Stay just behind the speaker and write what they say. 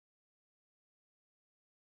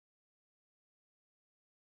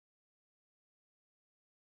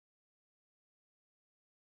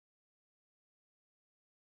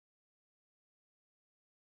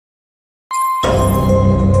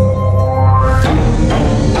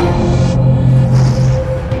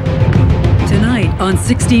on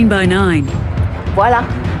 16:9. Voila.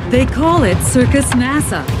 They call it Circus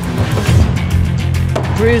NASA.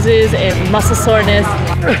 Bruises and muscle soreness,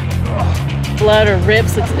 blood or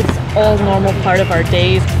rips, it's all normal part of our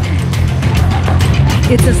days.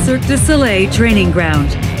 It's a Cirque du Soleil training ground.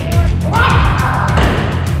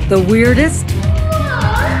 The weirdest,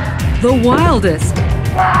 the wildest,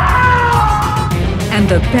 and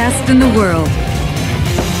the best in the world.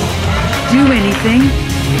 Do anything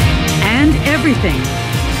and everything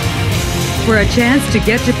for a chance to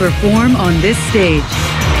get to perform on this stage.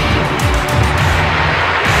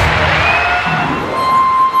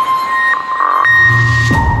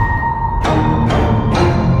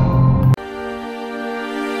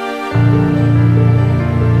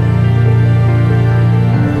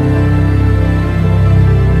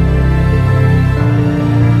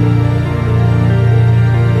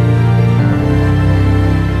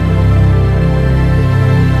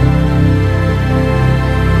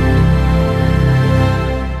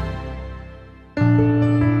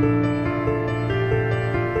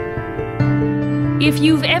 If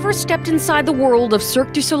you've ever stepped inside the world of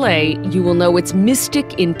Cirque du Soleil, you will know its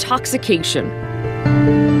mystic intoxication.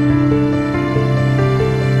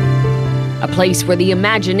 A place where the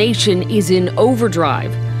imagination is in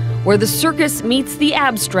overdrive, where the circus meets the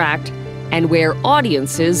abstract, and where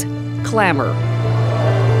audiences clamor.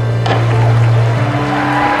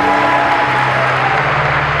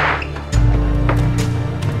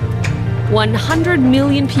 "100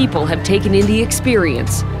 million people have taken in the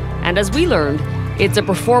experience, and as we learned, it's a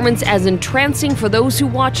performance as entrancing for those who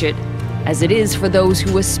watch it as it is for those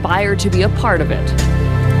who aspire to be a part of it."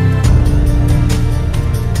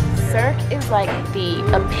 Cirque is like the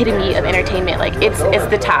epitome of entertainment. Like it's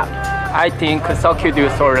the top. I think Cirque du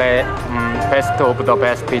Soleil, best of the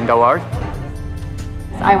best in the world.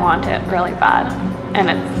 I want it really bad, and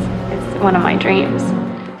it's one of my dreams.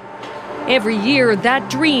 Every year, that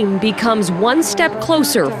dream becomes one step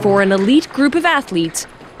closer for an elite group of athletes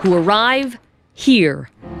who arrive here.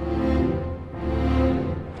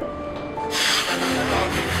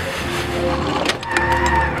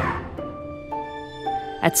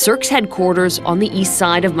 At Cirque's headquarters on the east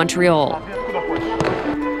side of Montreal.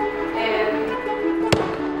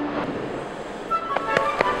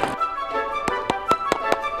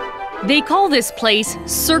 They call this place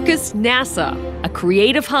Circus NASA, a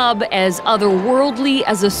creative hub as otherworldly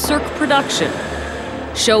as a Cirque production.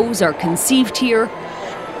 Shows are conceived here,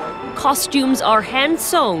 costumes are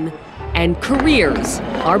hand-sewn, and careers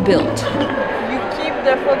are built. You keep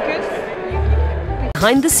the focus.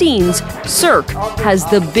 Behind the scenes, Cirque has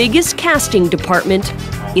the biggest casting department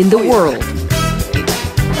in the world.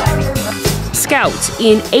 Scouts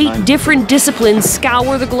in 8 different disciplines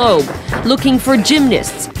scour the globe, looking for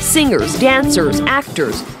gymnasts, singers, dancers,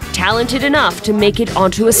 actors, talented enough to make it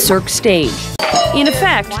onto a Cirque stage. In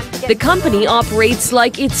effect, the company operates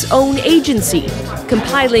like its own agency,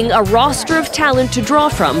 compiling a roster of talent to draw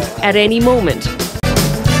from at any moment.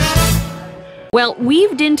 Well,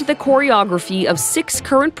 weaved into the choreography of 6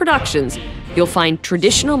 current productions, you'll find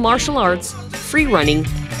traditional martial arts, free running,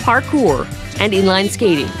 parkour, and inline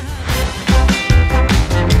skating.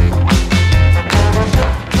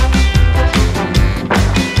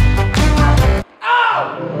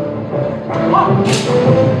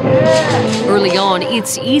 Early on,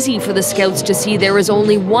 it's easy for the scouts to see there is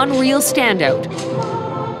only one real standout.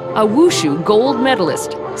 A wushu gold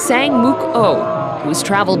medalist, Sang Mook Oh, who's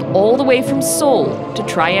traveled all the way from Seoul to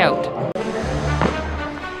try out.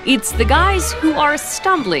 It's the guys who are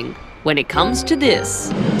stumbling when it comes to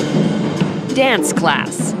this. Dance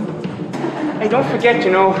class. Hey, don't forget,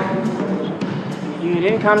 you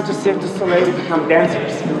didn't come to Cirque du Soleil to become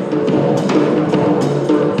dancers.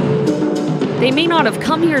 They may not have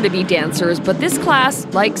come here to be dancers, but this class,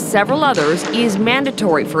 like several others, is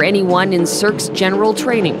mandatory for anyone in Cirque's general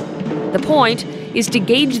training. The point is to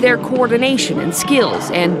gauge their coordination and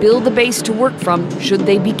skills and build the base to work from should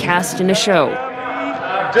they be cast in a show.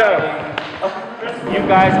 You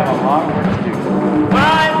guys have a lot of work to do.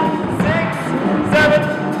 5, 6, 7,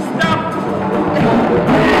 stop!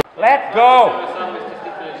 Let go!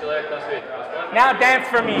 Now dance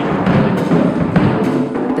for me.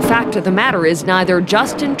 The fact of the matter is neither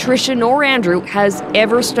Justin, Tricia, nor Andrew has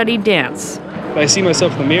ever studied dance. I see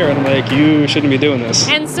myself in the mirror and I'm like, you shouldn't be doing this.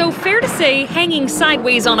 And so fair to say hanging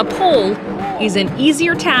sideways on a pole is an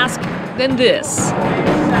easier task than this. 7,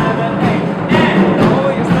 8, 10. No,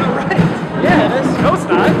 it's not right. Yeah, it is. No, it's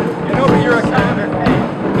not. But you're a counter.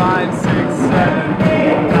 5, 6, 7,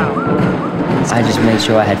 8, down. I just made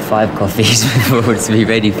sure I had 5 coffees before to be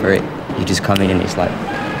ready for it. You just come in and it's like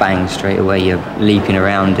bang straight away. You're leaping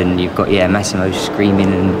around and you've got, yeah, Massimo's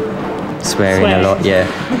screaming and swearing a lot, yeah.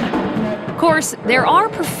 Of course, there are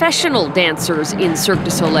professional dancers in Cirque du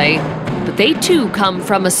Soleil, but they too come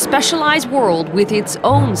from a specialized world with its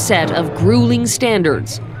own set of grueling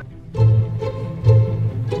standards.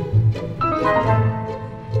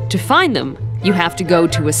 To find them, you have to go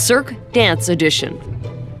to a Cirque dance audition.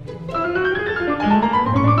 The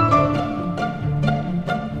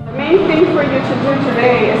main thing for you to do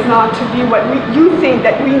today is not to be what you think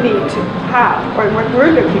that we need to have or what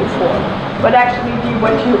we're looking for, but actually be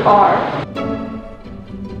what you are.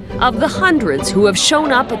 Of the hundreds who have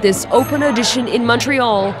shown up at this open audition in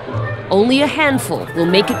Montreal, only a handful will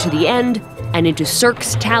make it to the end and into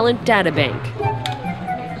Cirque's talent databank.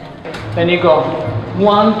 Then you go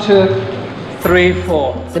 1, 2, 3,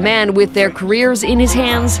 4. The man with their careers in his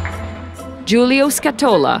hands, Giulio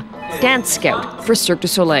Scatola, dance scout for Cirque du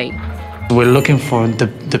Soleil. We're looking for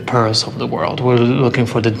the pearls of the world. We're looking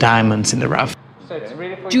for the diamonds in the rough.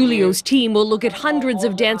 Giulio's team will look at hundreds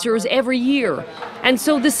of dancers every year, and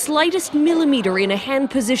so the slightest millimeter in a hand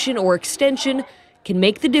position or extension can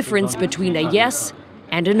make the difference between a yes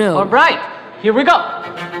and a no. All right, here we go.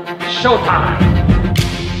 Showtime.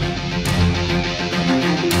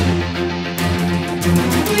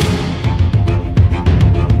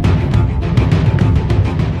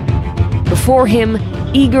 Before him,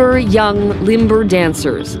 eager, young, limber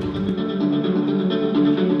dancers.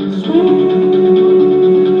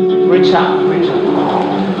 Reach out, reach out,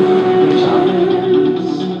 reach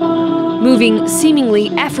out. Moving seemingly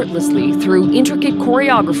effortlessly through intricate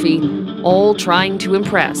choreography, all trying to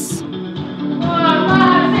impress.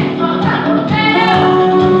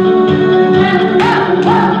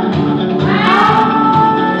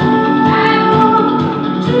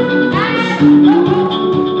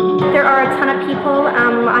 There are a ton of people.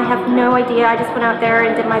 I have no idea. I just went out there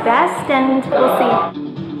and did my best, and we'll see.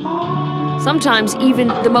 Sometimes even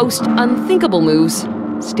the most unthinkable moves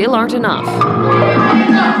still aren't enough.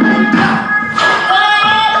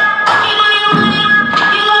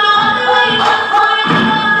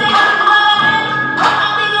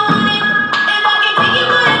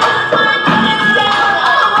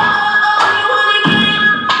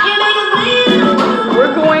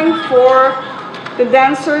 We're going for the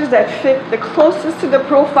dancers that fit the closest to the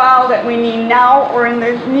profile that we need now or in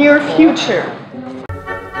the near future.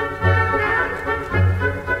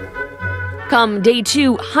 Come day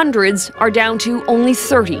 2, hundreds are down to only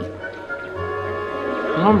 30.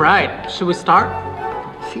 All right, should we start?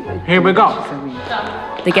 Here we go.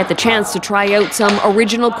 They get the chance to try out some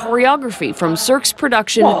original choreography from Cirque's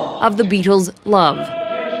production of the Beatles' Love.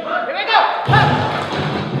 Here we go.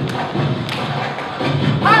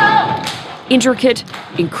 Intricate,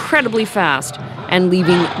 incredibly fast, and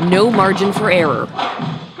leaving no margin for error.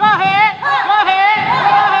 Go ahead, go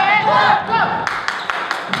ahead, go ahead, go.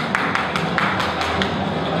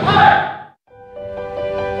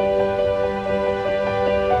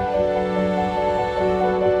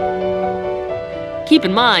 Keep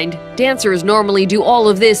in mind, dancers normally do all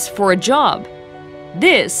of this for a job.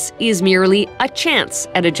 This is merely a chance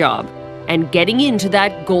at a job and getting into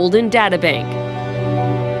that golden databank.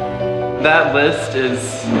 That list is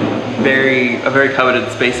a very coveted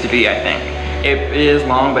space to be, I think. It is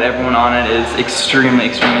long, but everyone on it is extremely,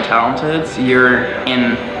 extremely talented. So you're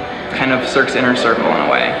in kind of Cirque's inner circle in a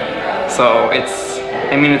way. So it's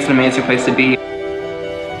an amazing place to be.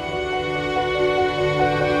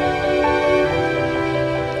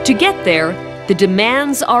 To get there, the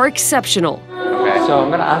demands are exceptional. Okay, so I'm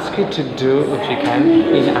gonna ask you to do, if you can,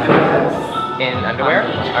 in underwear. In underwear?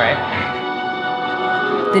 All right.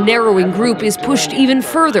 The narrowing group is pushed even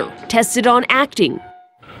further, tested on acting.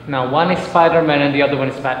 Now one is Spider-Man and the other one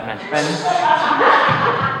is Batman.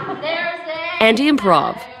 And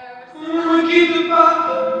improv.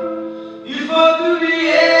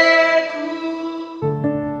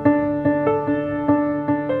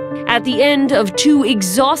 At the end of 2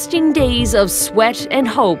 exhausting days of sweat and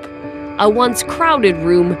hope, a once crowded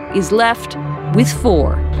room is left with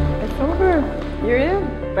 4. It's over. You're in.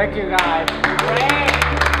 Thank you, guys.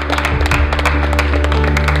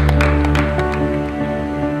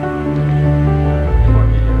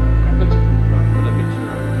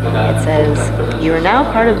 It says, you are now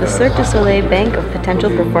part of the Cirque du Soleil bank of potential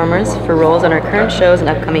performers for roles on our current shows and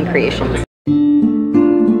upcoming creations.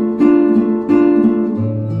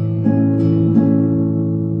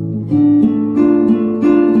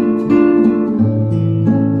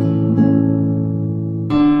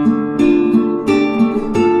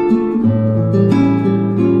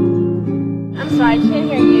 I'm sorry, I can't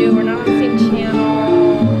hear you. We're not on the same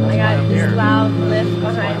channel. I got this loud lift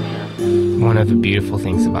behind of the beautiful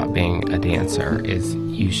things about being a dancer is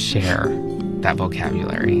you share that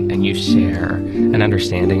vocabulary and you share an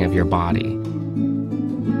understanding of your body.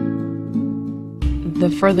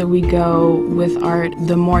 The further we go with art,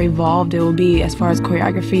 the more evolved it will be as far as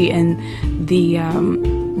choreography and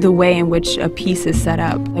the way in which a piece is set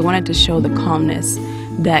up. I wanted to show the calmness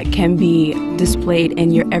that can be displayed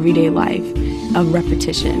in your everyday life of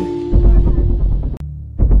repetition.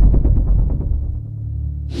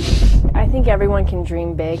 I think everyone can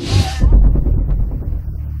dream big.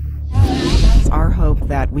 It's our hope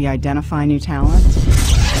that we identify new talent.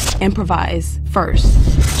 Improvise first.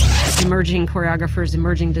 Emerging choreographers,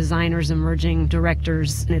 emerging designers, emerging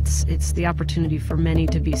directors. It's the opportunity for many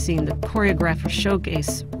to be seen. The choreographer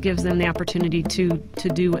showcase gives them the opportunity to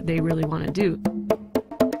do what they really want to do.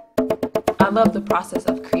 I love the process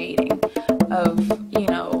of creating, of, you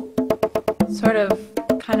know, sort of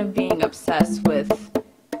kind of being obsessed with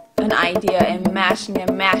an idea and mashing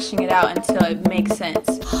it out until it makes sense.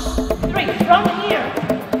 3, from here,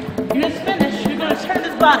 you're just finished, you're going to turn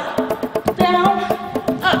this body down,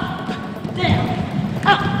 up, down,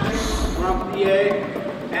 up. From PA,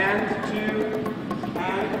 and 2,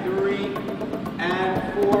 and 3,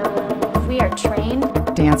 and 4. We are trained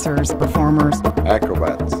Dancers, performers,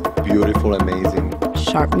 acrobats, beautiful, amazing,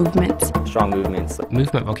 sharp movements, strong movements,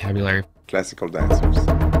 movement vocabulary, classical dancers.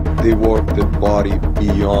 They work the body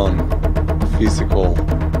beyond physical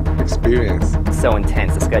experience. So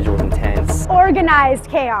intense, the schedule is intense. Organized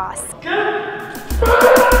chaos.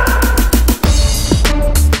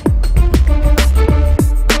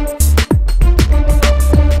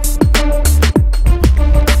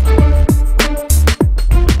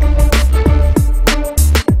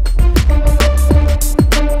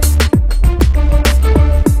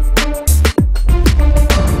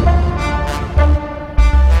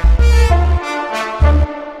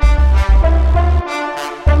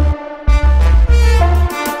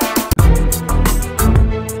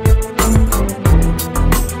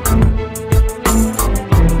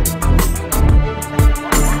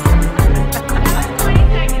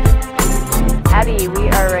 Abby, we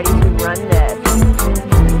are ready to run this.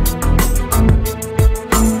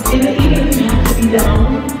 Even if you have to be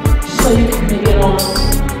down, so you can make it on.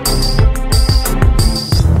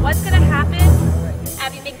 What's gonna happen?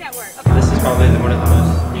 Abby, make that work. This is probably one of the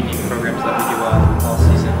most unique programs that we do all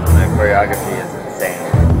season. The choreography is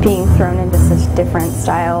insane. Being thrown into such different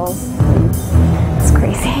styles, it's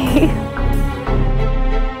crazy.